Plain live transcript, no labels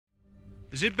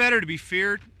Is it better to be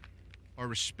feared or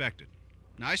respected?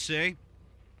 And I say,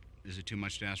 is it too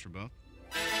much to ask for both?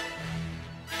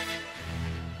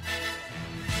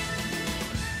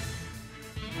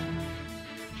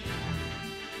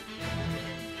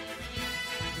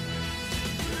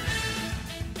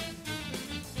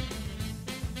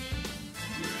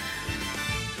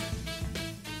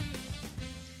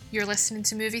 You're listening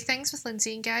to Movie Things with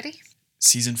Lindsay and Gary.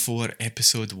 Season 4,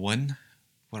 Episode 1.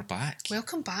 We're back.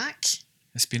 Welcome back.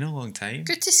 It's been a long time.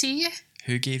 Good to see you.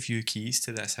 Who gave you keys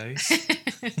to this house?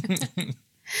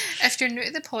 If you're new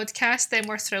to the podcast, then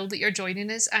we're thrilled that you're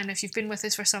joining us. And if you've been with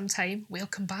us for some time,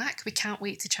 welcome back. We can't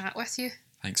wait to chat with you.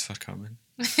 Thanks for coming.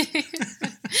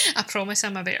 I promise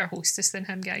I'm a better hostess than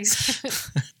him, guys.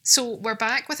 So we're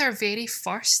back with our very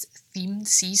first themed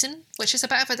season, which is a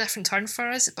bit of a different turn for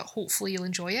us, but hopefully you'll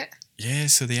enjoy it. Yeah,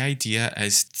 so the idea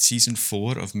is Season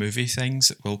 4 of Movie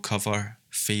Things will cover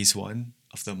Phase 1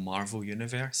 of the Marvel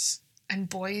Universe. And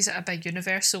boy, is it a big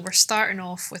universe, so we're starting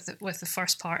off with the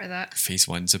first part of that. Phase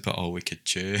 1's about all we could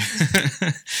chew.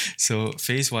 So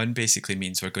Phase 1 basically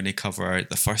means we're going to cover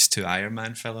the first 2 Iron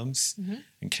Man films,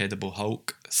 Incredible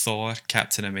Hulk, Thor,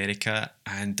 Captain America,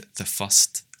 and the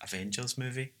first Avengers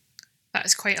movie. That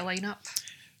is quite a lineup.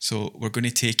 So we're going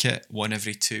to take it one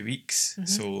every 2 weeks.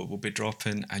 So we'll be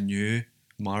dropping a new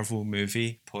Marvel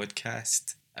movie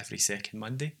podcast every second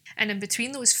Monday. And in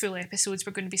between those full episodes,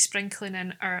 we're going to be sprinkling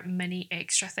in our mini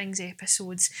extra things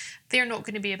episodes. They're not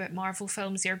going to be about Marvel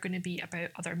films, they're going to be about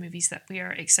other movies that we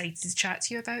are excited to chat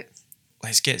to you about.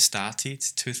 Let's get started.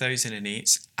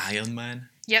 2008's Iron Man.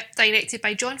 Yep, directed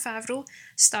by Jon Favreau,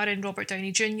 starring Robert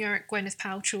Downey Jr., Gwyneth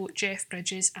Paltrow, Jeff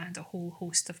Bridges, and a whole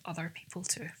host of other people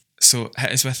too. So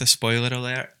hit us with a spoiler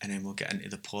alert and then we'll get into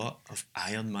the plot of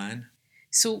Iron Man.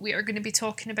 So we are going to be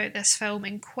talking about this film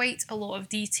in quite a lot of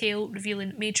detail,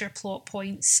 revealing major plot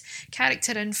points,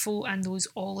 character info, and those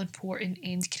all-important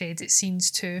end credit scenes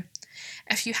too.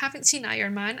 If you haven't seen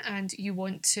Iron Man and you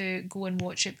want to go and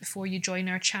watch it before you join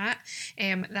our chat,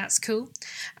 that's cool.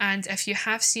 And if you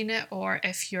have seen it, or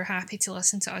if you're happy to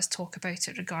listen to us talk about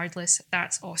it regardless,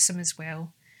 that's awesome as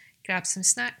well. Grab some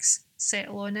snacks,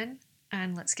 settle on in,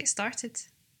 and let's get started.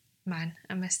 Man,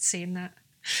 I missed saying that.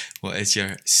 What is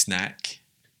your snack?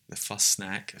 The first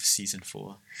snack of season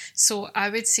 4. So I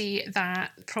would say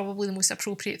that probably the most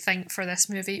appropriate thing for this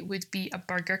movie would be a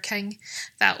Burger King.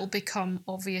 That will become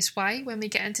obvious why when we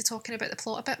get into talking about the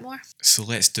plot a bit more. So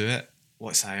let's do it.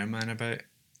 What's Iron Man about?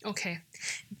 Okay,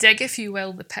 dig, if you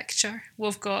will, the picture.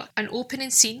 We've got an opening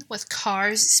scene with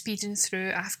cars speeding through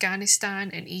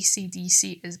Afghanistan and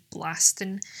AC/DC is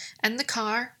blasting. In the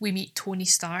car, we meet Tony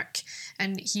Stark,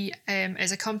 and he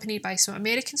is accompanied by some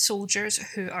American soldiers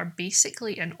who are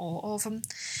basically in awe of him.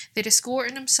 They're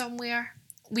escorting him somewhere.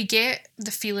 We get the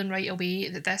feeling right away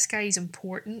that this guy is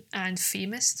important and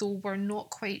famous, though we're not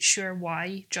quite sure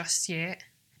why just yet.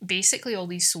 Basically, all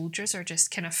these soldiers are just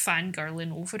kind of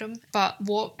fangirling over him. But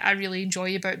what I really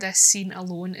enjoy about this scene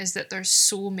alone is that there's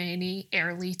so many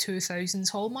early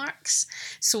 2000s hallmarks.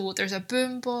 So there's a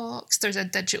boombox, there's a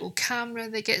digital camera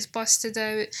that gets busted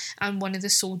out, and one of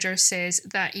the soldiers says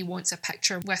that he wants a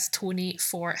picture with Tony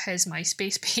for his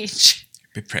MySpace page.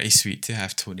 It'd be pretty sweet to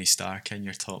have Tony Stark in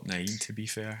your top 9, to be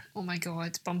fair. Oh my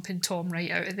god, bumping Tom right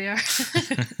out of there.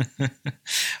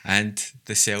 And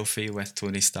the selfie with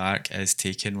Tony Stark is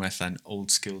taken with an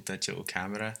old school digital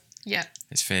camera. Yeah.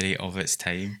 It's very of its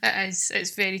time. It is.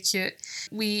 It's very cute.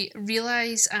 We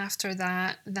realise after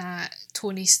that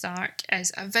Tony Stark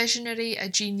is a visionary, a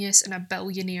genius, and a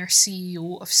billionaire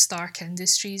CEO of Stark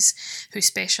Industries who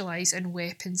specialise in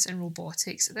weapons and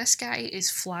robotics. This guy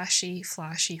is flashy,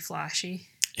 flashy, flashy.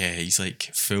 Yeah, he's like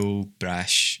full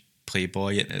brash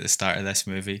playboy at the start of this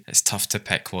movie. It's tough to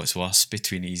pick what's worse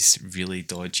between his really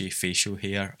dodgy facial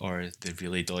hair or the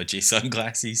really dodgy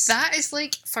sunglasses. That is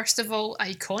like, first of all,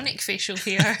 iconic facial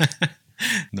hair.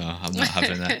 No, I'm not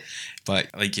having that. But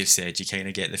like you've said, you kind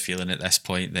of get the feeling at this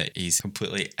point that he's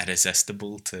completely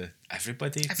irresistible to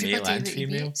everybody male and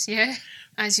female. Yeah.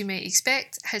 As you might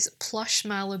expect, his plush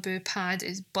Malibu pad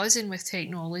is buzzing with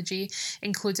technology,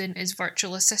 including his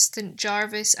virtual assistant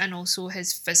Jarvis and also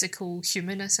his physical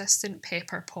human assistant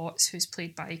Pepper Potts, who's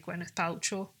played by Gwyneth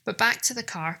Paltrow. But back to the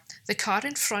car. The car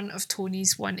in front of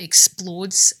Tony's one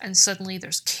explodes and suddenly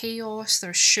there's chaos,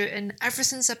 there's shooting,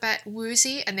 everything's a bit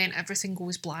woozy and then everything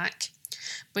goes black.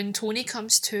 When Tony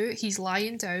comes to, he's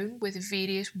lying down with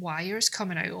various wires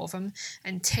coming out of him,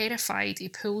 and terrified, he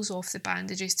pulls off the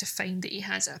bandages to find that he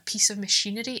has a piece of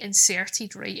machinery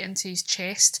inserted right into his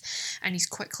chest, and he's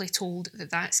quickly told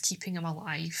that that's keeping him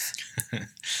alive.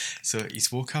 So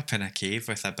he's woke up in a cave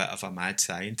with a bit of a mad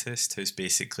scientist who's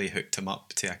basically hooked him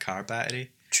up to a car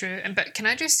battery. True, but can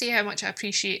I just say how much I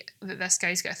appreciate that this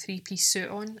guy's got a 3-piece suit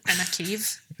on in a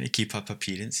cave? They keep up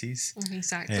appearances.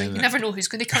 Exactly. You never know who's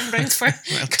going to come round for,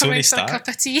 Tony for a Stark. cup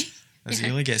of tea. As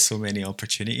you only get so many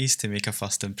opportunities to make a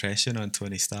first impression on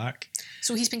Tony Stark.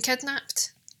 So he's been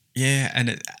kidnapped? Yeah,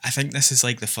 and I think this is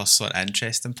like the first sort of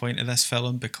interesting point of this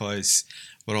film, because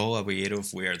we're all aware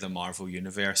of where the Marvel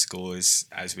Universe goes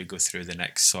as we go through the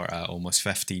next sort of almost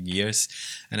 15 years.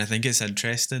 And I think it's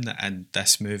interesting that in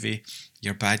this movie,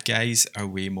 your bad guys are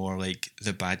way more like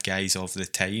the bad guys of the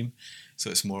time. So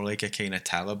it's more like a kind of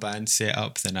Taliban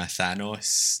setup than a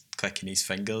Thanos clicking his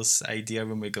fingers idea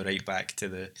when we go right back to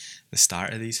the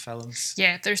start of these films.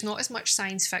 Yeah, there's not as much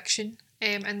science fiction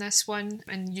in this one,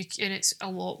 and it's a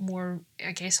lot more,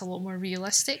 I guess, a lot more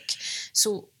realistic.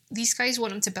 So these guys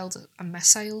want him to build a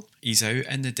missile. He's out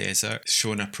in the desert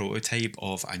showing a prototype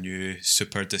of a new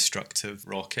super destructive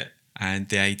rocket. And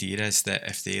the idea is that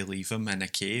if they leave him in a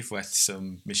cave with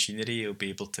some machinery, he'll be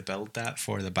able to build that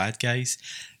for the bad guys.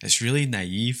 It's really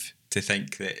naive to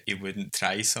think that he wouldn't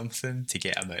try something to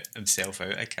get himself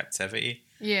out of captivity.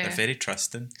 Yeah. They're very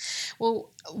trusting.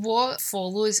 Well, what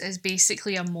follows is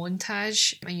basically a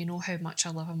montage, and you know how much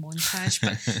I love a montage,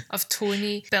 but of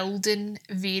Tony building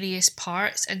various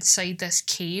parts inside this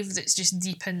cave that's just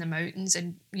deep in the mountains,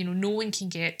 and no one can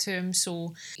get to him,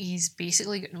 so he's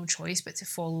basically got no choice but to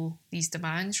follow these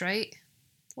demands, right?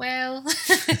 Well,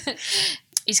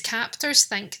 his captors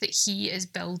think that he is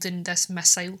building this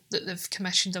missile that they've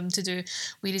commissioned him to do,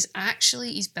 whereas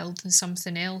actually he's building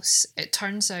something else. It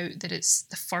turns out that it's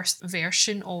the first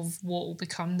version of what will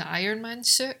become the Iron Man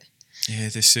suit. Yeah,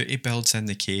 the suit he builds in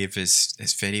the cave is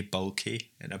very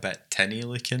bulky and a bit tinny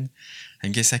looking. I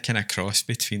guess a kind of cross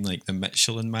between like the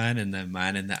Michelin Man and the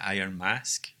Man in the Iron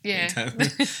Mask. Yeah.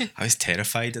 I was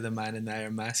terrified of the Man in the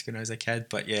Iron Mask when I was a kid,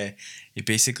 but yeah, he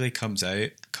basically comes out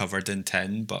covered in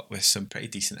tin but with some pretty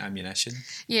decent ammunition.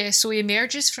 Yeah, so he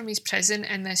emerges from his prison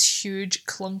in this huge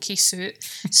clunky suit,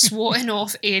 swatting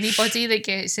off anybody that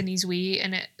gets in his way,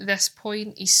 and at this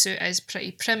point his suit is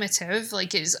pretty primitive,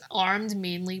 like it's armed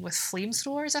mainly with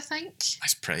flamethrowers, I think.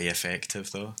 That's pretty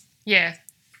effective though. Yeah.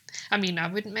 I mean, I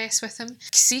wouldn't mess with him.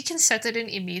 See, considering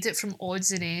he made it from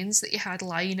odds and ends that he had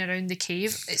lying around the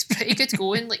cave, it's pretty good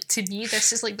going. Like, to me,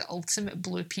 this is like the ultimate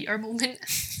Blue Peter moment.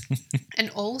 And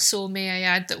also, may I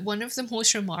add that one of the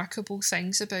most remarkable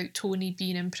things about Tony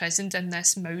being imprisoned in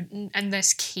this mountain, in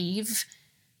this cave,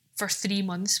 for 3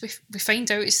 months, we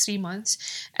find out it's 3 months,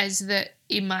 is that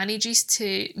he manages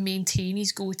to maintain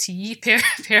his goatee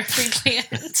perfectly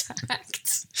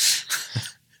intact.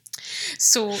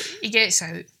 So he gets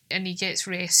out and he gets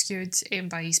rescued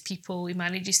by his people. He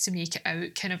manages to make it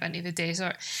out kind of into the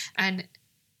desert, and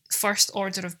first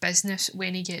order of business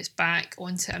when he gets back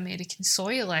onto American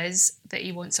soil is that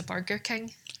he wants a Burger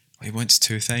King. He wants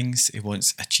two things. He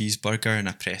wants a cheeseburger and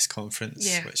a press conference,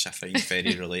 Yeah. which I find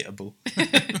very relatable.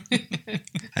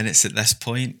 And it's at this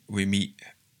point we meet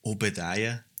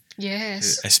Obadiah,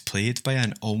 Yes. who is played by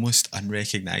an almost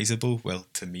unrecognisable, well,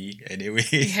 to me anyway,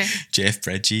 Yeah. Jeff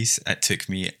Bridges. It took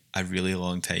me a really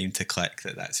long time to click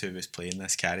that that's who was playing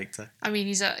this character. I mean,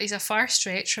 he's a far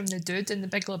stretch from the dude in The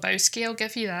Big Lebowski, I'll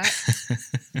give you that.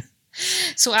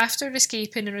 So after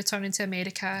escaping and returning to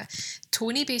America,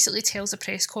 Tony basically tells a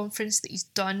press conference that he's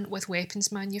done with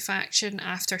weapons manufacturing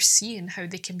after seeing how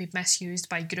they can be misused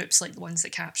by groups like the ones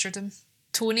that captured him.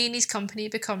 Tony and his company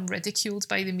become ridiculed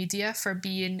by the media for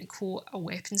being, quote, a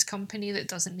weapons company that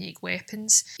doesn't make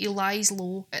weapons. He lies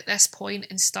low at this point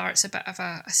and starts a bit of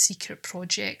a secret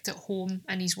project at home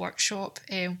in his workshop,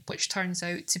 which turns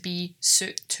out to be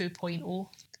Suit 2.0.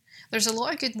 There's a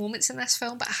lot of good moments in this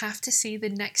film, but I have to say the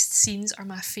next scenes are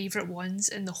my favourite ones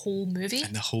in the whole movie.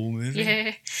 In the whole movie?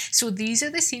 Yeah. So these are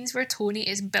the scenes where Tony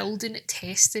is building,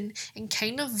 testing, and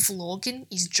kind of vlogging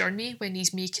his journey when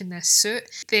he's making this suit.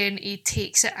 Then he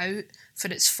takes it out for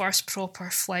its first proper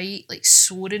flight, like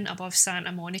soaring above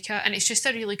Santa Monica. And it's just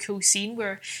a really cool scene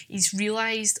where he's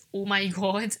realised, oh my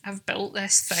God, I've built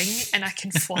this thing and I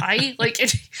can fly. Like,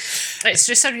 it's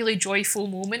just a really joyful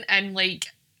moment, and like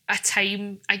a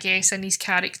time, I guess, in his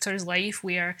character's life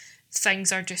where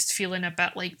things are just feeling a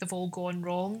bit like they've all gone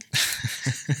wrong.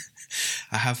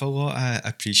 I have a lot of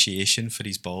appreciation for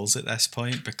his balls at this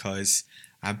point, because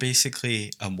I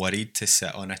basically am worried to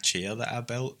sit on a chair that I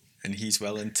built, and he's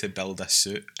willing to build a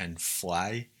suit and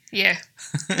fly. Yeah.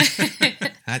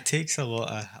 That takes a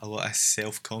lot of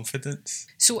self-confidence.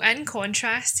 So in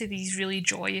contrast to these really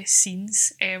joyous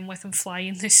scenes with him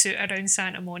flying the suit around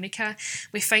Santa Monica,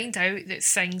 we find out that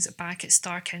things back at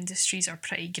Stark Industries are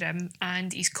pretty grim,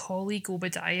 and his colleague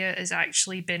Obadiah has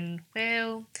actually been,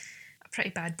 well, a pretty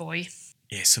bad boy.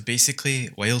 Yeah, so basically,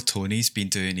 while Tony's been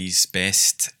doing his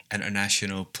best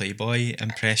international playboy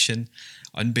impression,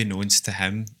 unbeknownst to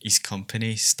him, his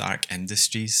company, Stark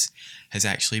Industries, has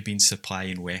actually been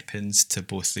supplying weapons to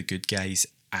both the good guys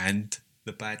and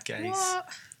the bad guys. What?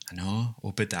 I know,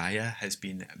 Obadiah has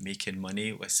been making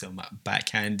money with some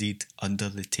backhanded,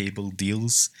 under-the-table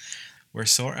deals. We're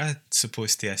sort of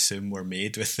supposed to assume we're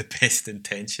made with the best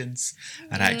intentions,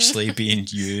 are actually being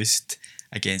used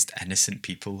against innocent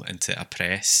people and to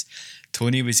oppress.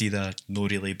 Tony was either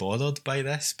not really bothered by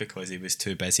this because he was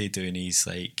too busy doing his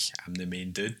like I'm the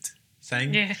main dude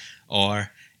thing, Yeah.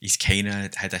 or he's kind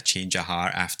of had a change of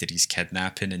heart after his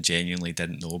kidnapping and genuinely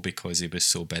didn't know because he was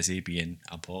so busy being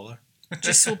a baller.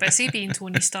 Just so busy being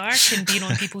Tony Stark and being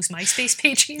on people's MySpace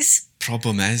pages.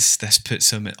 Problem is, this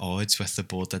puts him at odds with the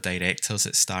board of directors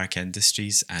at Stark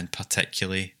Industries and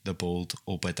particularly the bold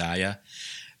Obadiah.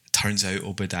 Turns out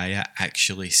Obadiah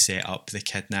actually set up the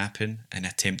kidnapping and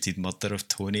attempted murder of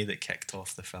Tony that kicked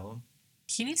off the film.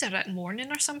 He needs a written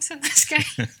warning or something, this guy.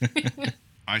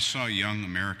 I saw young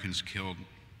Americans killed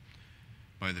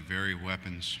by the very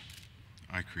weapons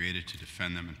I created to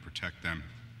defend them and protect them.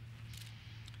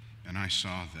 And I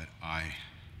saw that I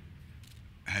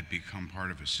had become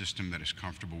part of a system that is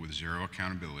comfortable with zero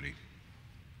accountability.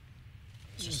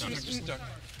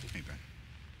 Hey, Ben.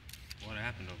 What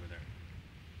happened over there?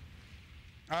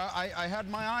 I had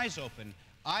my eyes open.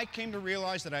 I came to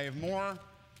realize that I have more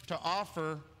to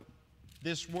offer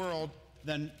this world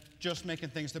than just making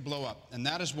things that blow up. And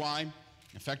that is why,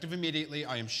 effective immediately,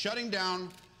 I am shutting down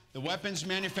the weapons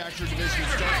manufacturer division of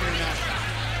Stark International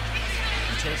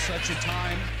until such a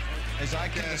time as I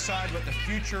can decide what the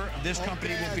future of this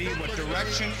company will be, what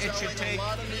direction it should take,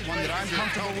 one that I'm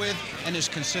comfortable with and is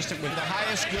consistent with the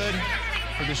highest good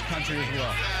for this country as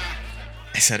well.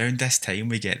 It's around this time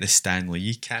we get the Stan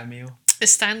Lee cameo. The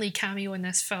Stan Lee cameo in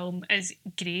this film is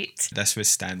great. This was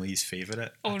Stan Lee's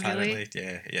favourite, Oh, apparently.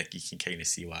 really? Yeah, you can kind of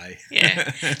see why.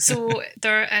 Yeah. So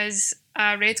there is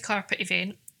a red carpet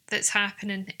event that's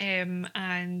happening,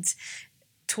 and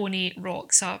Tony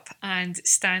rocks up, and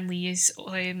Stan Lee is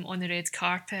on the red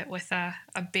carpet with a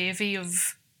bevy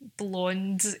of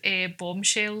blonde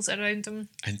bombshells around him.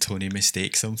 And Tony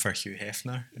mistakes him for Hugh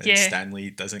Hefner. And Yeah. Stanley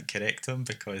doesn't correct him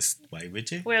because why would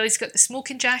you? Well, he's got the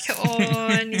smoking jacket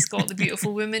on, he's got the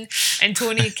beautiful woman, and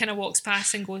Tony kind of walks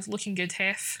past and goes, looking good,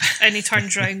 Hef. And he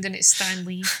turns round and it's Stan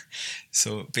Lee.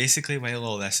 So basically, while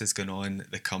all this is going on,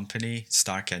 the company,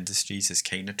 Stark Industries, is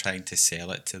kind of trying to sell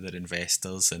it to their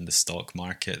investors in the stock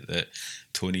market that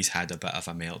Tony's had a bit of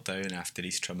a meltdown after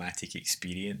his traumatic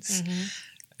experience.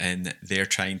 And they're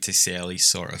trying to sell his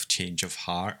sort of change of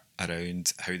heart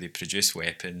around how they produce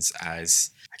weapons as,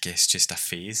 I guess, just a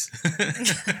phase.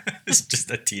 It's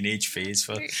just a teenage phase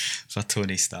for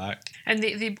Tony Stark. And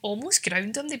they almost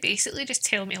ground him. They basically just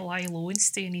tell him to lie low and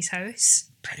stay in his house.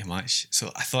 Pretty much.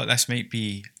 So I thought this might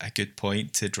be a good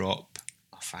point to drop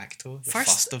a facto. The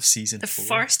first of season 4. The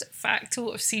first facto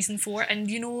of season 4. And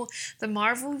you know, the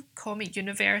Marvel comic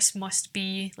universe must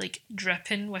be like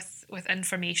dripping with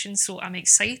information. So I'm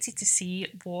excited to see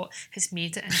what has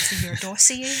made it into your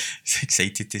dossier.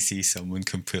 Excited to see someone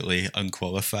completely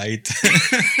unqualified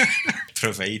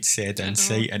provide said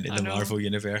insight into the Marvel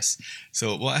universe.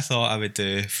 So what I thought I would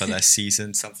do for this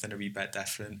season, something a wee bit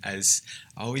different, is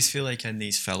I always feel like in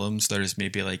these films there's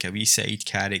maybe like a wee side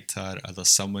character or there's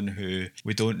someone who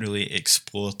we don't really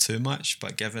explore too much,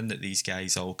 but given that these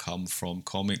guys all come from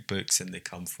comic books and they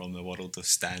come from the world of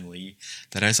Stan Lee,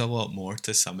 there is a lot more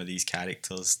to some of these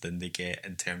characters than they get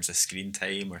in terms of screen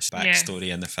time or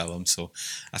backstory in the film. So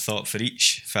I thought for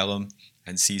each film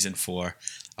in season 4,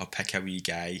 I'll pick a wee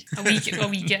guy. A wee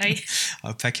guy.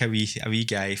 I'll pick a wee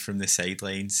guy from the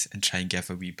sidelines and try and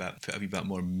put a wee bit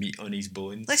more meat on his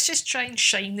bones. Let's just try and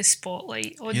shine the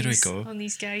spotlight on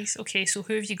these guys. Okay, so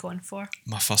who have you gone for?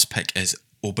 My first pick is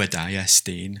Obadiah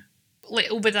Stane.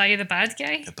 Like Obadiah the bad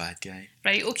guy? The bad guy.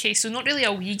 Right, okay, so not really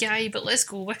a wee guy, but let's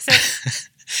go with it.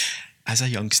 As a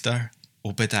youngster,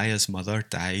 Obadiah's mother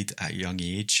died at a young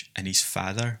age, and his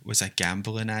father was a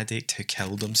gambling addict who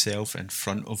killed himself in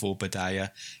front of Obadiah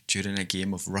during a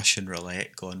game of Russian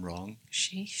roulette gone wrong.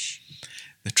 Sheesh.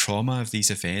 The trauma of these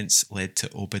events led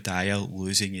to Obadiah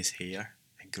losing his hair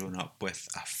and growing up with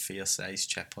a fair-sized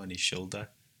chip on his shoulder.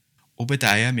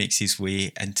 Obadiah makes his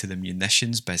way into the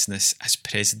munitions business as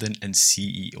president and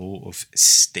CEO of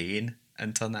Stane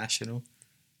International.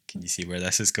 Can you see where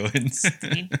this is going?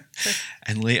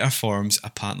 And later forms a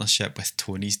partnership with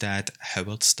Tony's dad,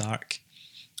 Howard Stark.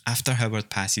 After Howard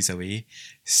passes away,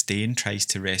 Stane tries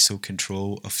to wrestle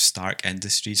control of Stark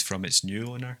Industries from its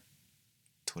new owner,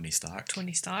 Tony Stark.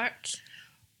 Tony Stark.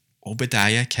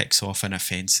 Obadiah kicks off an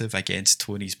offensive against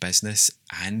Tony's business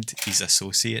and his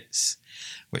associates,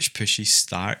 which pushes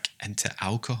Stark into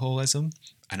alcoholism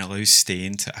and allows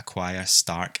Stain to acquire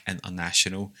Stark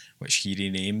International, which he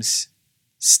renames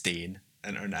Stain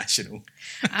International.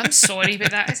 I'm sorry, but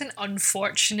that is an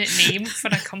unfortunate name for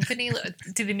a company.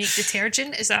 Do they make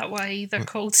detergent? Is that why they're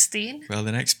called Stain? Well,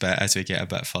 the next bit, as we get a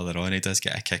bit further on, he does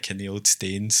get a kick in the old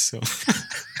Stains. So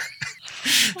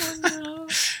Oh no.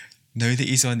 now that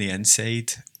he's on the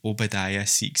inside, Obadiah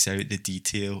seeks out the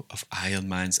detail of Iron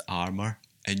Man's armour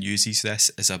and uses this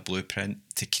as a blueprint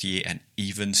to create an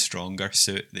even stronger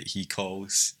suit that he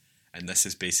calls, and this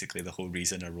is basically the whole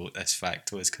reason I wrote this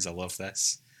facto, is because I love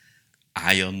this,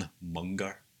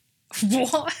 Ironmonger.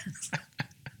 What?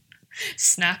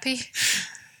 Snappy.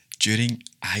 During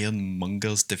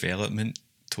Ironmonger's development,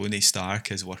 Tony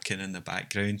Stark is working in the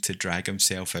background to drag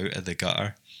himself out of the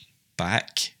gutter.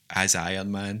 Back as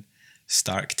Iron Man,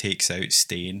 Stark takes out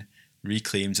Stain,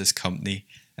 reclaims his company,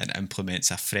 and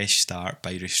implements a fresh start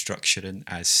by restructuring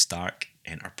as Stark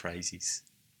Enterprises.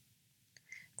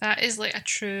 That is like a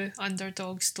true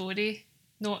underdog story.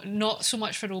 Not so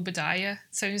much for Obadiah.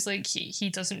 Sounds like he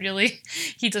doesn't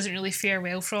really fare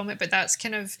well from it. But that's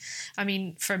kind of, I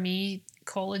mean, for me,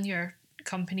 calling your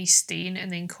company Stain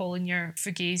and then calling your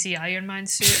Fugazi Iron Man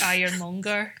suit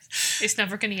Ironmonger, it's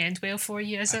never going to end well for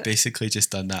you, is it? I basically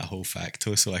just done that whole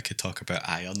facto so I could talk about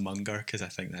Ironmonger because I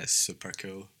think that's super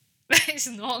cool. It's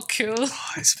not cool.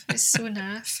 Oh, It's so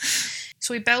naff.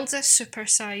 So he builds a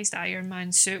supersized Iron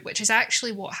Man suit, which is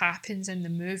actually what happens in the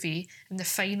movie. And the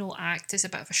final act is a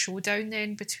bit of a showdown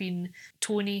then between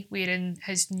Tony wearing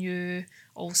his new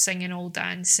all singing, all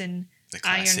dancing the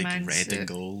classic Iron Man red suit. and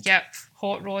gold. Yep,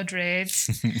 hot rod red.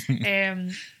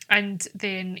 And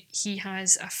then he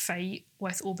has a fight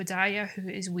with Obadiah, who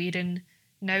is wearing,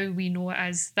 now we know it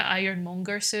as the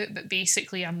Ironmonger suit, but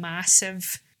basically a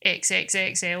massive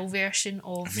XXXL version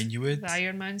of you would. the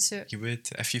Iron Man suit. You would,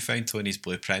 if you found Tony's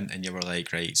blueprint and you were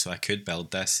like, right, so I could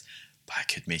build this, but I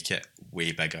could make it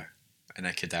way bigger and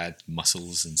I could add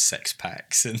muscles and six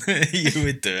packs, and you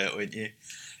would do it, wouldn't you?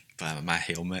 But my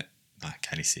helmet, no, I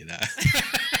can't say that.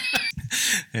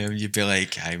 You'd be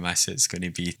like, hi, my suit's going to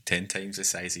be 10 times the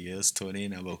size of yours, Tony,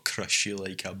 and I will crush you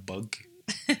like a bug.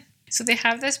 So they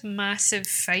have this massive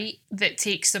fight that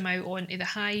takes them out onto the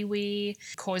highway,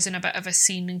 causing a bit of a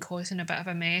scene and causing a bit of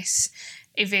a mess.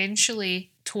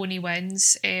 Eventually, Tony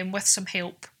wins with some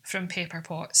help from Pepper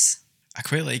Potts. I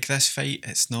quite like this fight.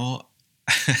 It's not...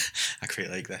 I quite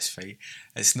like this fight.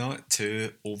 It's not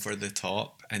too over the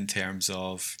top in terms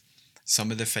of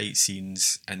some of the fight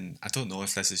scenes, and I don't know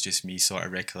if this is just me sort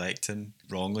of recollecting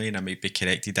wrongly, and I might be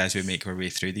corrected as we make our way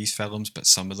through these films, but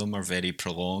some of them are very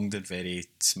prolonged and very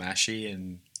smashy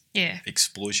and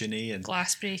explosion-y and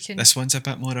glass breaking. This one's a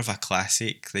bit more of a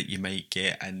classic that you might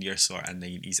get in your sort of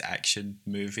 90s action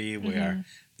movie where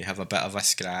they have a bit of a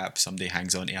scrap, somebody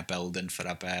hangs onto a building for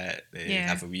a bit, they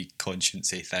have a wee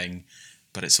conscience-y thing,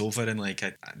 but it's over in like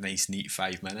a nice neat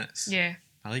 5 minutes. Yeah.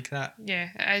 I like that. Yeah,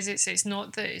 it is. It's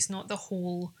not the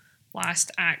whole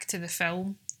last act of the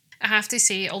film. I have to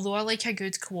say, although I like a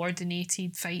good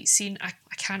coordinated fight scene, I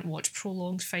can't watch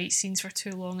prolonged fight scenes for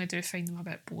too long. I do find them a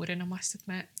bit boring, I must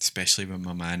admit. Especially when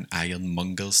my man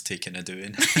Ironmonger's taking a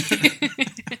doing.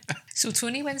 So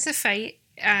Tony wins the fight,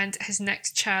 and his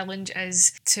next challenge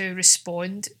is to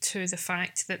respond to the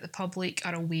fact that the public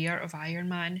are aware of Iron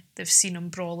Man. They've seen him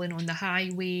brawling on the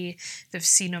highway, they've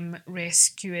seen him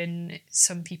rescuing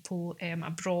some people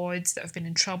abroad that have been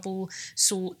in trouble.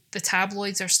 So the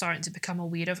tabloids are starting to become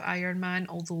aware of Iron Man,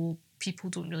 although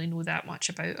people don't really know that much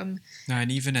about him. No,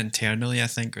 and even internally, I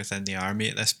think within the army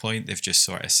at this point, they've just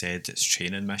sort of said it's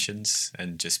training missions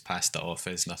and just passed it off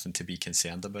as nothing to be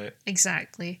concerned about.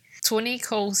 Exactly. Tony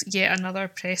calls yet another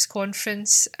press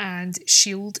conference and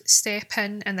S.H.I.E.L.D. step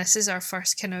in, and this is our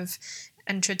first kind of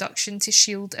introduction to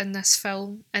S.H.I.E.L.D. in this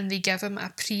film, and they give him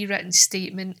a pre-written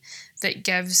statement that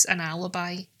gives an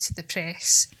alibi to the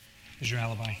press. Here's your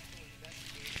alibi.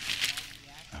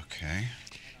 Okay.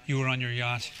 You were on your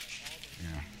yacht.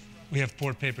 Yeah. We have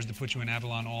port papers to put you in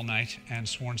Avalon all night and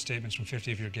sworn statements from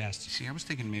 50 of your guests. See, I was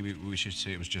thinking maybe we should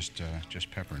say it was just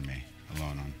Pepper and me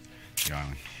alone on the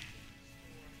island.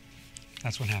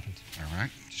 That's what happened. All right.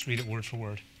 Just read it word for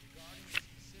word.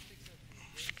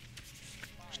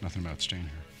 There's nothing about staying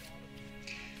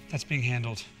here. That's being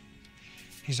handled.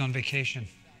 He's on vacation.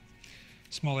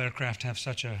 Small aircraft have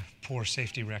such a poor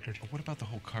safety record. But what about the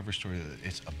whole cover story that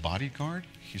it's a bodyguard?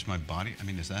 He's my body. I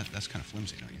mean, that's kind of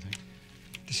flimsy, don't you think?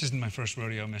 This isn't my first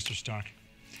rodeo, Mr. Stark.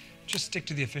 Just stick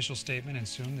to the official statement, and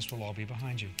soon this will all be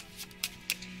behind you.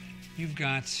 You've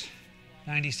got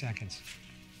 90 seconds.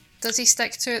 Does he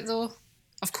stick to it though?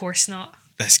 Of course not.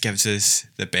 This gives us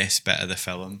the best bit of the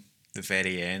film, the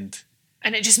very end.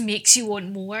 And it just makes you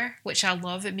want more, which I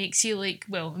love. It makes you it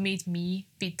made me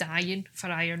be dying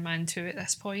for Iron Man 2 at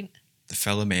this point. The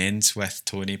film ends with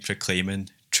Tony proclaiming,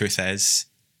 "Truth is,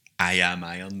 I am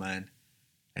Iron Man."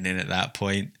 And then at that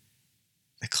point,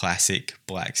 the classic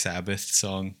Black Sabbath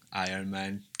song, Iron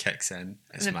Man, kicks in.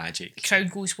 It's magic. The crowd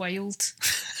goes wild.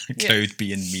 Crowd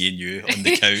being me and you on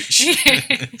the couch.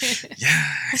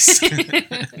 Yes!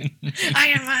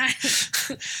 Iron Man!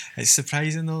 It's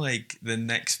surprising though, like the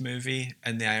next movie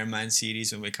in the Iron Man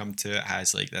series, when we come to it,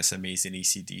 has like this amazing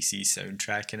AC/DC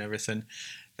soundtrack and everything.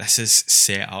 This is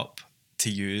set up to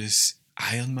use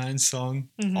Iron Man song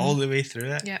all the way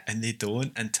through it, and they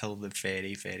don't until the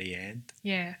very, very end.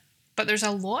 Yeah. But there's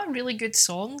a lot of really good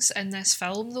songs in this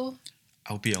film though.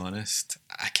 I'll be honest,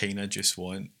 I kind of just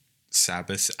want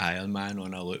Sabbath's Iron Man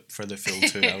on a loop for the full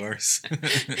 2 hours.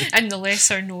 And the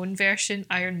lesser known version,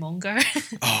 Ironmonger.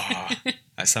 Oh,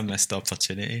 that's a missed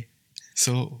opportunity.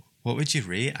 So, what would you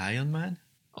rate Iron Man?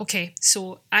 Okay,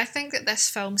 so I think that this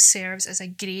film serves as a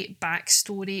great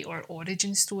backstory or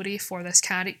origin story for this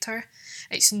character.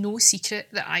 It's no secret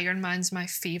that Iron Man's my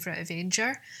favourite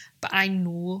Avenger, but I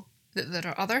know that there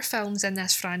are other films in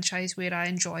this franchise where I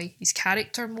enjoy his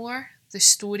character more, the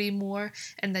story more,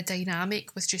 and the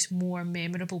dynamic with just more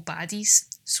memorable baddies.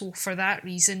 So for that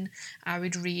reason, I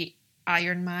would rate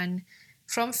Iron Man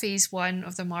from Phase 1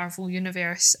 of the Marvel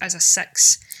Universe as a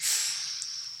 6.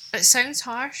 It sounds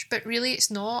harsh, but really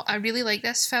it's not. I really like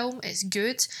this film, it's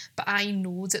good, but I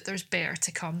know that there's better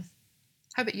to come.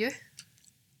 How about you?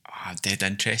 I'm dead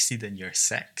interested in your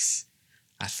 6.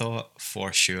 I thought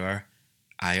for sure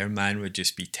Iron Man would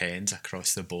just be 10s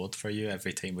across the board for you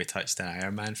every time we touched an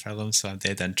Iron Man film, so I'm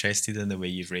dead interested in the way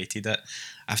you've rated it.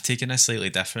 I've taken a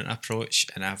slightly different approach,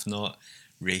 and I've not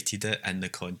rated it in the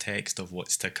context of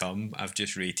what's to come. I've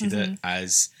just rated it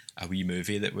as a wee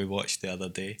movie that we watched the other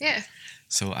day. Yeah.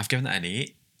 So I've given it an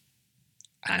 8.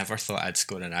 I never thought I'd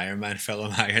score an Iron Man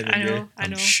film higher than you.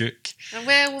 I'm shook.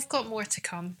 Well, we've got more to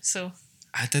come, so...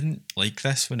 I didn't like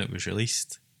this when it was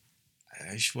released.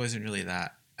 I just wasn't really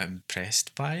that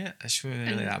impressed by it. I just wasn't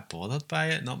really that bothered by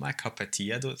it. Not my cup of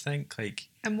tea, I don't think.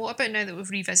 And what about now that we've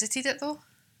revisited it though?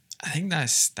 I think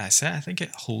that's it. I think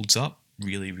it holds up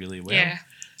really, really well. Yeah.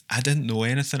 I didn't know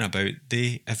anything about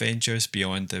the Avengers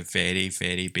beyond the very,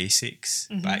 very basics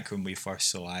back when we first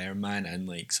saw Iron Man in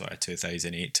sort of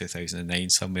 2008, 2009,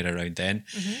 somewhere around then.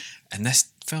 And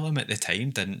this film at the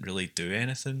time didn't really do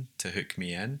anything to hook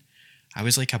me in. I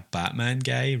was like a Batman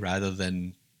guy rather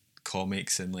than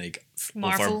comics and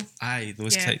Marvel.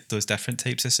 Those different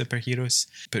types of superheroes.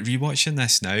 But rewatching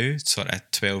this now, sort of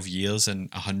 12 years and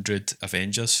 100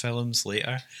 Avengers films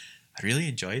later, I really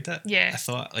enjoyed it. Yeah. I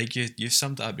thought you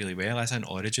summed it up really well. As an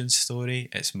origin story,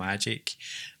 it's magic,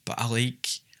 but I like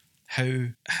how,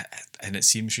 and it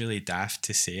seems really daft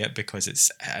to say it because it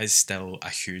is still a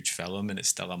huge film and it's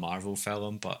still a Marvel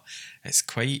film, but it's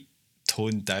quite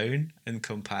toned down in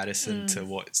comparison to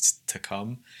what's to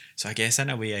come. So I guess in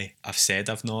a way I've said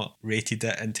I've not rated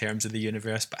it in terms of the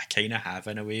universe, but I kind of have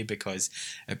in a way because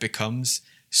it becomes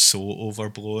so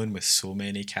overblown with so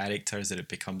many characters that it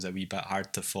becomes a wee bit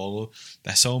hard to follow.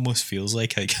 This almost feels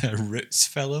like a Roots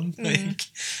film, in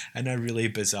a really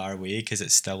bizarre way, because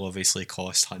it still obviously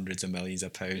cost hundreds of millions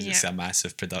of pounds. It's a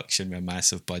massive production with a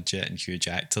massive budget and huge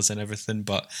actors and everything,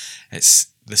 but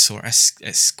it's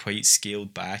quite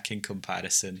scaled back in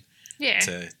comparison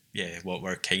to what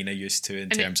we're kind of used to in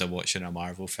terms of watching a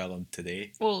Marvel film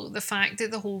today. Well, the fact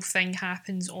that the whole thing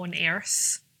happens on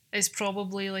Earth is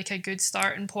probably a good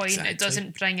starting point. Exactly. It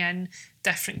doesn't bring in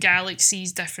different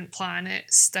galaxies, different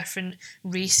planets, different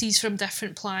races from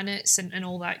different planets and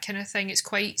all that kind of thing. It's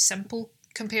quite simple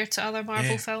compared to other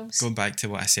Marvel films. Going back to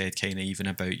what I said kind of even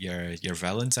about your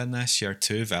villains in this, your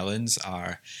two villains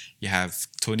are, you have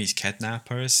Tony's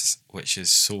kidnappers, which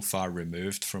is so far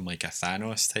removed from a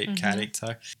Thanos type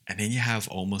character, and then you have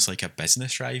almost like a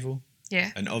business rival.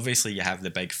 Yeah. And obviously you have the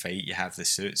big fight, you have the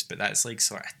suits, but that's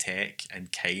sort of tech and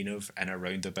kind of in a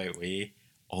roundabout way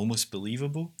almost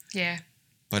believable. Yeah.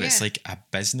 But it's a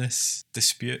business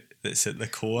dispute that's at the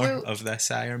core of this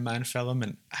Iron Man film,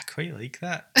 and I quite like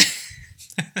that.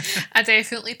 I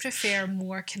definitely prefer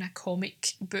more kind of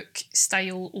comic book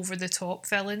style over the top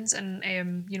villains, and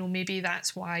maybe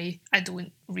that's why I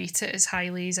don't rate it as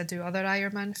highly as I do other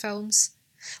Iron Man films.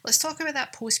 Let's talk about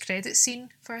that post-credit scene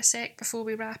for a sec before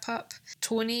we wrap up.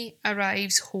 Tony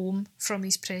arrives home from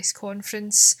his press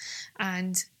conference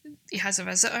and he has a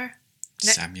visitor.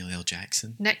 Samuel L.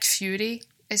 Jackson. Nick Fury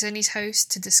is in his house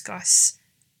to discuss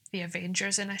the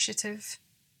Avengers Initiative,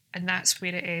 and that's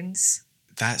where it ends.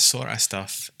 that sort of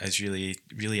stuff is really,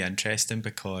 really interesting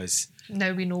because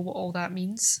Now we know what all that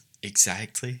means.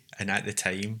 exactly, and at the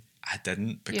time I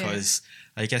didn't because,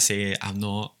 like I say, I'm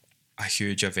not a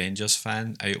huge Avengers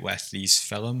fan out with these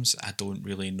films. I don't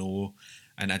really know,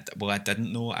 and I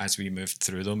didn't know as we moved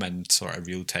through them in sort of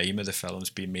real time of the films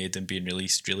being made and being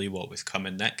released really what was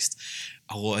coming next.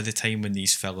 A lot of the time when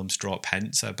these films drop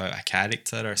hints about a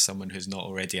character or someone who's not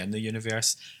already in the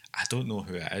universe, I don't know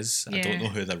who it is. I don't know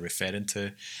who they're referring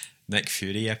to. Nick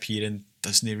Fury appearing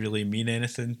doesn't really mean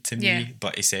anything to me,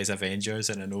 but he says Avengers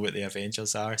and I know what the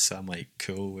Avengers are, so I'm like,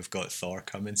 cool, we've got Thor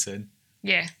coming soon.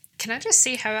 Yeah. Can I just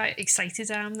say how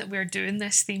excited I am that we're doing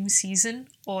this theme season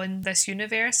on this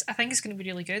universe? I think it's going to be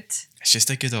really good. It's just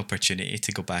a good opportunity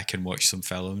to go back and watch some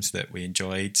films that we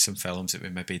enjoyed, some films that we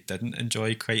maybe didn't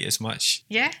enjoy quite as much.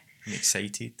 Yeah. I'm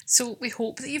excited. So we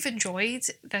hope that you've enjoyed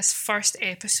this first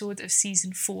episode of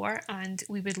season 4, and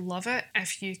we would love it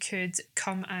if you could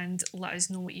come and let us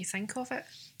know what you think of it.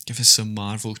 Give us some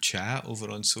Marvel chat over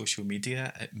on social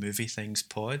media at Movie Things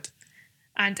Pod.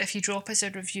 And if you drop us a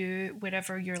review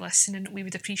wherever you're listening, we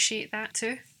would appreciate that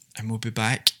too. And we'll be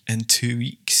back in 2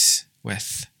 weeks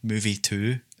with Movie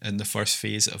 2 in the first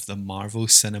phase of the Marvel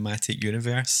Cinematic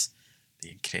Universe,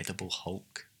 The Incredible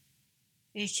Hulk.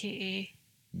 AKA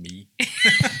Me.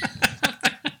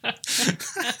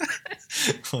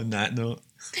 On that note,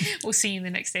 we'll see you in the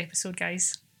next episode,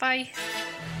 guys. Bye.